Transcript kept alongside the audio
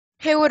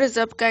Hey, what is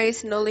up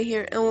guys, Nolly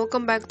here and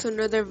welcome back to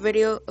another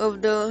video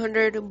of the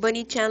 100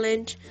 bunny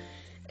challenge.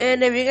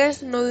 And if you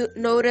guys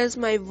notice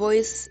my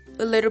voice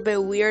a little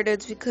bit weird,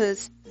 it's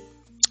because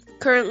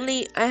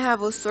currently I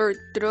have a sore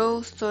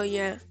throat, so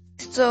yeah.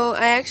 So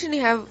I actually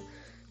have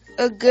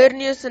a good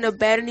news and a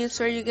bad news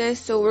for you guys,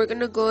 so we're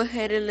gonna go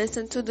ahead and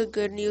listen to the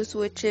good news,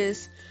 which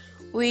is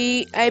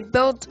I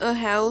built a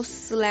house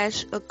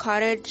slash a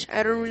cottage.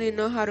 I don't really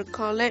know how to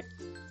call it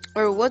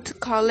or what to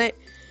call it.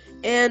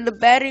 And the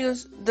bad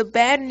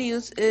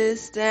news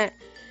is that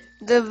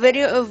the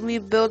video of me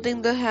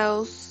building the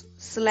house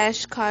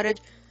slash cottage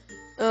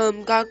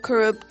got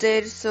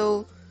corrupted,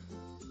 so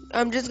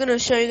I'm just gonna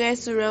show you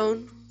guys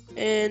around.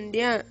 And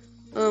yeah,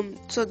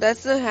 so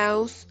that's the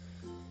house,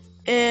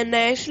 and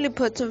I actually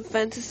put some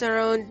fences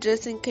around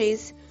just in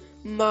case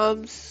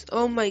mobs.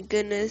 Oh my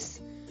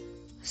goodness,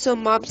 so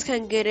mobs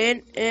can get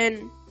in.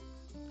 And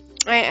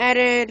I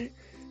added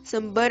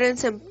some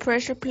buttons and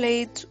pressure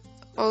plates,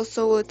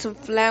 also with some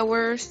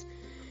flowers.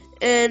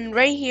 And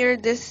right here,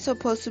 this is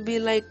supposed to be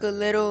like a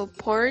little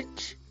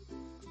porch.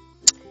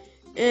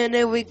 And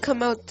if we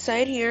come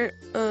outside here,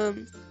 a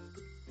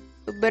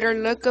better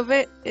look of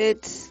it,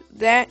 it's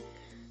that.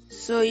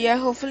 So yeah,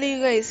 hopefully you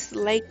guys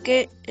like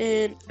it,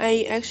 and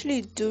I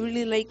actually do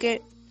really like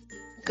it.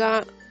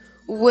 Got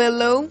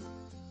Willow,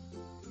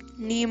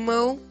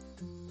 Nemo,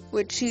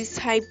 which he's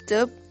hyped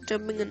up,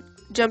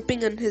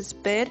 jumping on his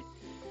bed,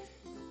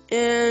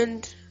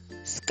 and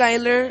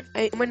Skylar.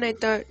 When I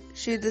thought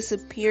she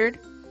disappeared.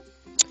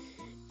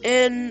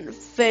 And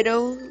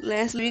Fiddle.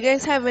 Lastly, if you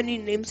guys have any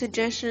name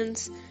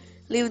suggestions,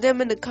 leave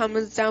them in the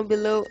comments down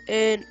below.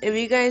 And if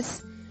you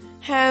guys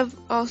have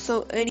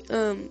also any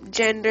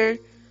gender,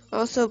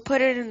 also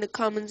put it in the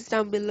comments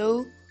down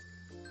below.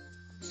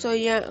 So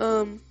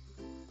yeah,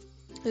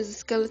 is the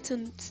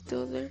skeleton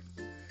still there?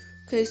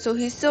 Okay, so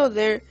he's still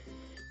there,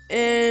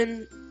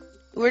 and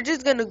we're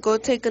just gonna go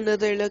take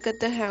another look at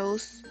the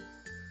house.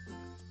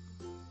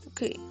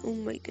 Okay, oh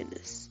my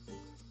goodness.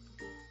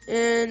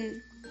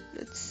 And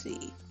let's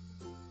see.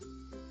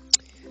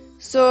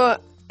 So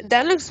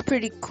that looks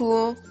pretty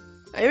cool.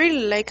 I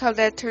really like how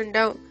that turned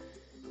out.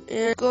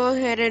 And go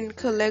ahead and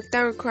collect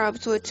our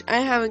crops, which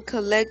I haven't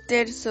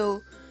collected,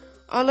 so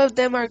all of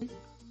them are.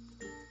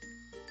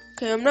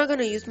 Okay, I'm not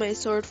gonna use my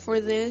sword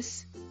for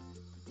this.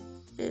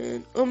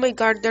 And oh my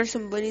god, there's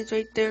some bunnies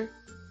right there.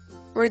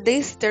 Were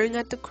they staring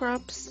at the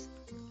crops?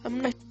 I'm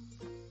not.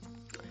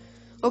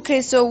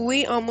 Okay, so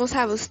we almost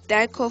have a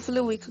stack.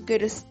 Hopefully we could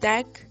get a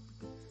stack.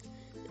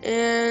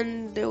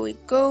 And there we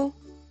go.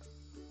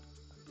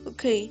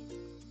 Okay.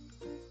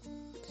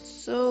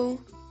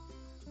 So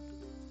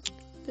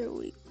there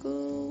we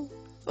go.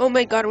 Oh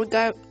my god,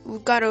 we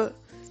got a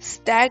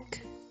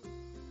stack,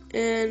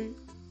 and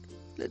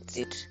let's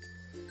see,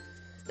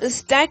 a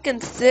stack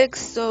and 6.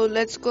 So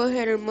let's go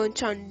ahead and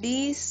munch on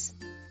these.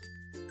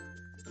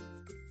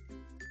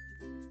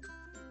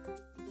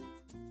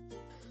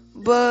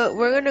 But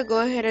we're gonna go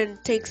ahead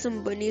and take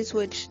some bunnies,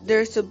 which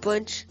there's a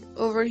bunch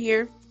over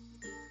here.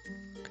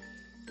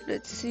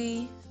 Let's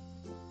see,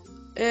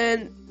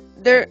 and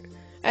there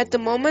at the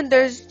moment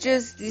there's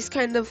just these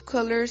kind of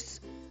colors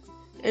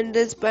in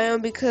this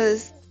biome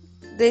because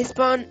they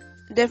spawn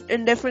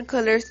in different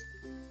colors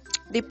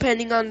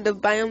depending on the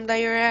biome that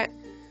you're at.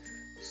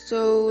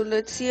 So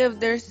let's see if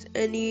there's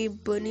any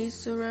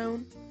bunnies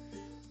around.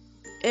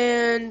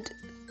 And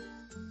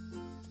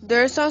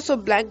there's also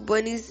black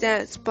bunnies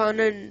that spawn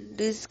in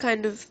this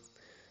kind of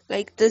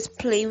like this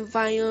plain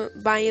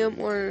biome,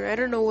 or I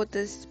don't know what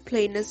this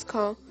plain is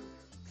called,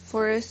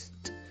 forest.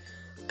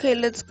 Okay,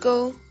 let's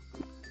go.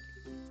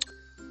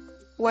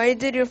 Why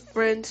did your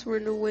friends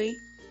run away?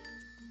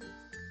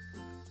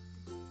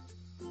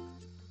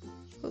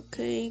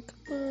 Okay,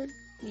 come on.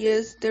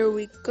 Yes, there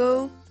we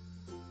go.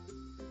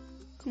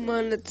 Come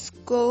on, let's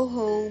go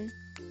home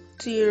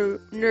to your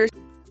nursery.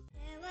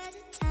 There was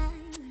a time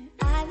when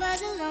I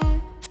was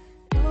alone,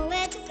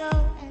 nowhere to go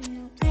and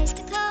no place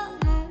to call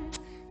home.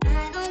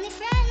 My only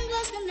friend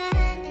was the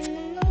man in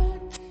the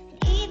moon,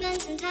 and even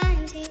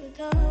sometimes he would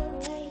go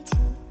away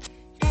too.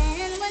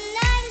 Then one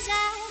night as I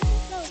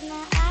closed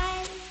my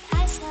eyes,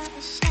 I saw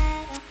a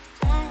shadow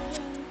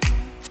flying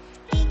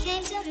by. He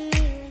came to me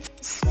with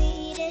the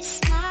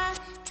sweetest smile,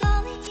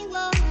 told me he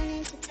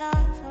wanted to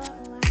talk for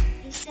a while.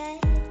 He said,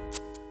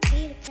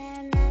 Peter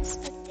Pan, that's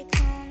what they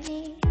call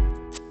me. I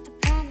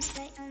promise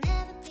that I'll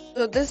never be.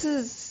 So this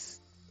is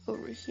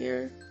over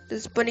here.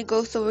 This bunny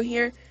goes over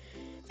here.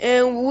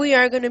 And we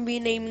are going to be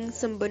naming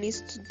some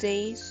bunnies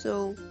today.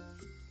 So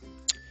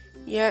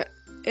yeah.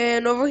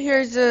 And over here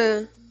is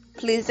a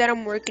place that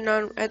I'm working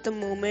on at the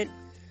moment.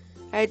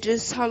 I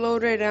just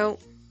hollowed it out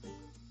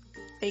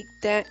like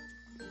that.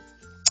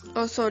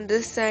 Also on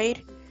this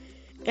side.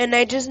 And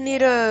I just need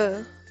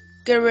to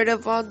get rid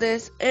of all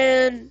this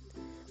and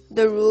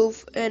the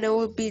roof, and it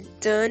will be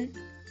done.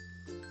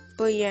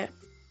 But yeah.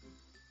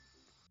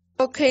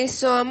 Okay,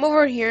 so I'm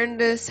over here in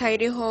this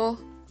hidey hole,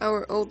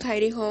 our old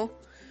hidey hole,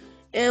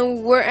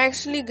 and we're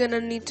actually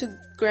gonna need to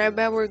grab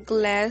our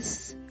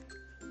glass,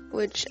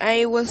 which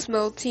I was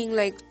melting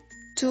like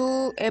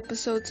 2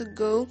 episodes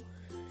ago.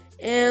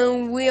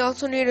 And we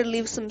also need to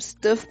leave some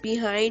stuff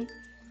behind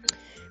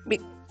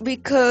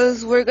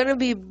because we're gonna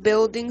be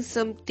building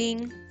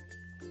something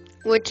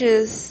which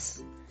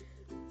is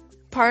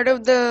part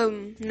of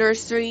the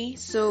nursery.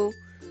 So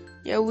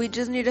yeah, we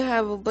just need to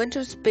have a bunch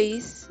of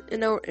space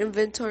in our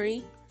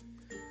inventory.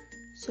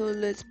 So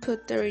let's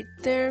put that right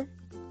there.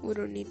 We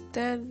don't need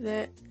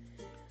that.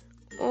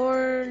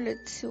 Or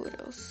let's see what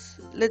else.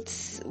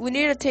 We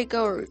need to take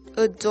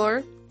a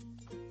door.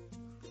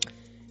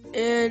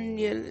 And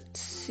yeah,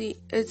 let's see.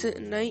 Is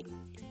it night?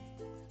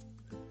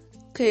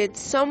 Okay,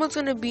 it's almost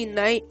gonna be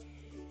night.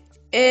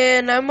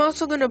 And I'm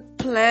also gonna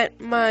plant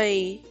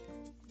my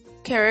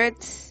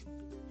carrots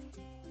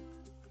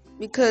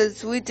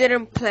because we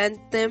didn't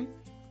plant them.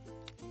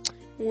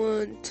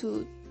 1,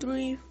 2,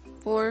 3,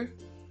 4,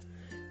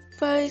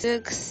 5,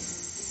 6,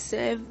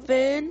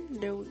 7.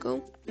 There we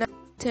go. 9,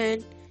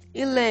 10,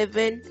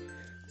 11,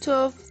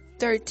 12,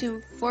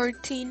 13,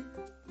 14,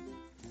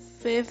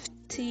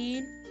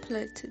 15.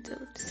 Planted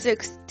down.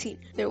 16.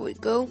 There we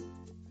go.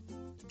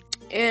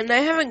 And I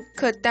haven't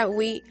cut that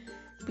wheat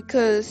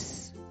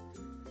because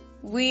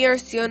we are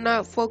still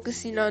not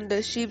focusing on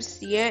the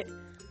sheeps yet.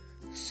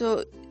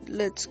 So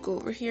let's go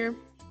over here.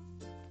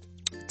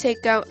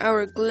 Take out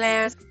our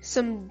glass,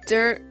 some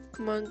dirt.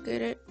 Come on,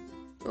 get it.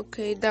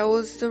 Okay, that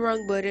was the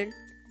wrong button.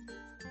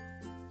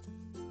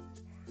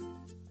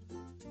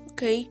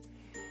 Okay.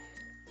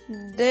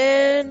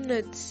 Then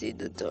let's see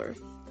the door.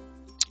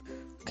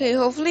 Okay,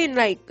 hopefully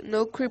like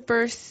no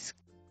creepers.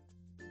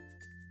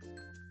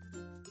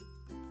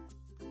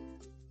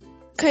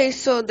 Okay,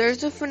 so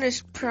there's a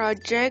finished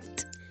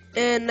project,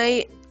 and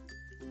I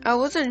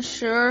wasn't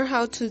sure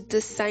how to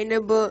design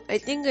it, but I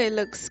think it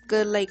looks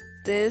good like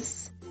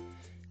this.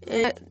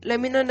 And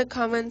let me know in the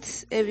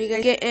comments if you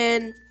guys get,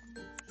 and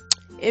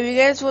if you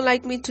guys would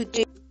like me to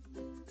change,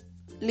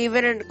 leave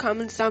it in the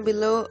comments down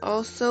below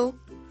also.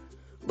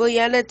 But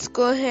yeah, let's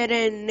go ahead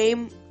and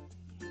name.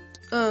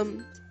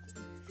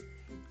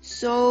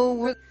 So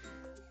we're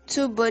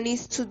 2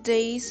 bunnies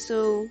today.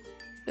 So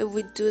if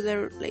we do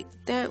that like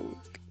that.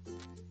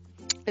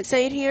 Let's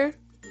say it here,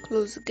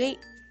 close the gate,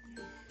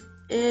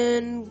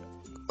 and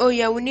oh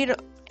yeah, we need to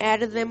add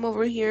them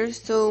over here.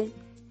 So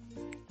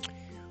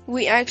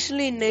we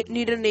actually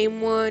need to name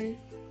one.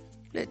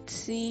 Let's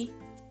see.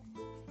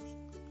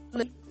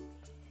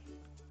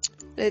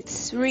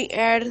 Let's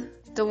re-add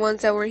the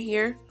ones that were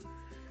here.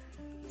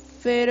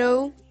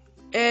 Fido,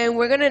 and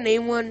we're gonna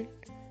name one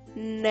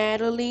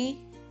Natalie,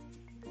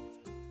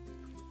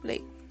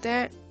 like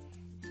that.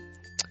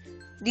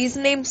 These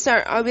names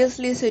are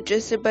obviously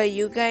suggested by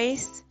you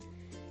guys.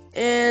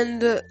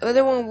 And the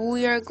other one,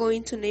 we are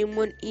going to name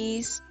one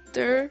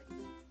Easter.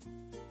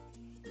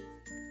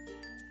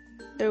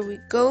 There we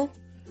go.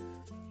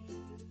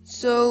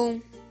 So,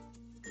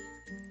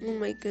 oh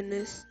my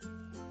goodness.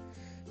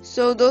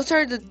 So those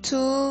are the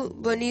 2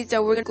 bunnies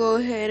that we're going to go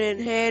ahead and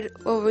head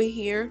over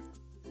here.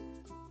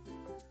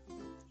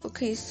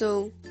 Okay,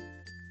 so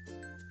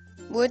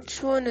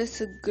which one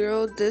is a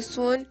girl? This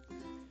one.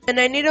 And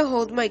I need to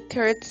hold my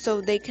carrots so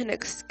they can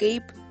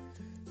escape.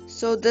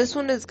 So this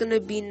one is going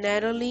to be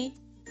Natalie.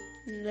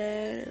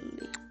 There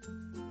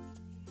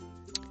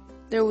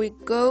we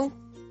go.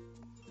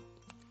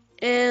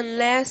 And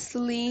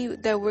lastly,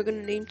 that we're going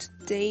to name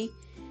today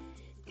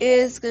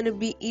is going to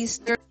be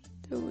Easter.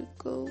 There we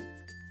go.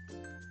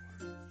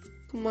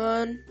 Come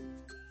on.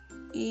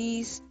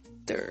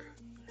 Easter.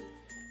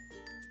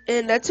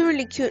 And that's a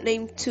really cute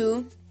name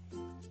too.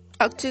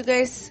 Talk to you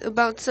guys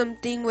about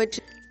something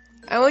which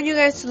I want you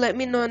guys to let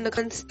me know in the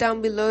comments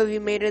down below if you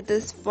made it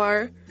this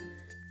far.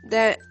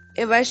 That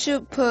if I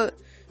should put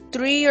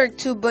 3 or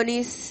 2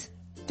 bunnies,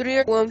 3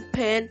 or 1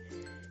 pen,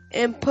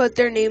 and put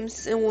their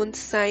names in one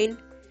sign.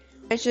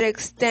 I should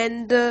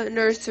extend the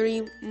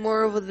nursery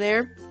more over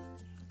there.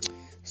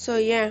 So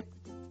yeah.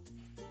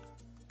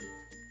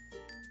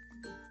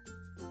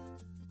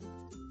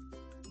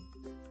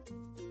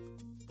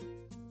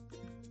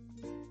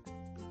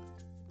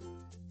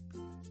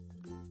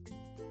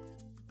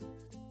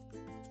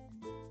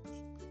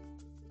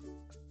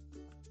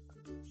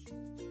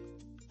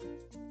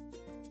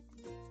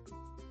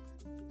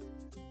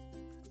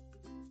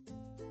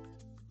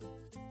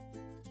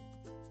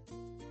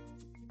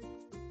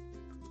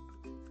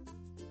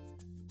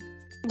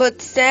 But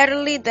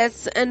sadly,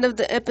 that's the end of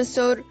the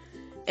episode.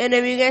 And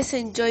if you guys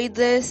enjoyed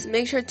this,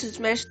 make sure to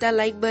smash that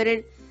like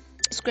button,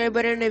 subscribe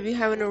button if you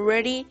haven't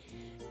already.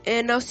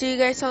 And I'll see you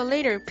guys all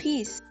later.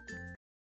 Peace.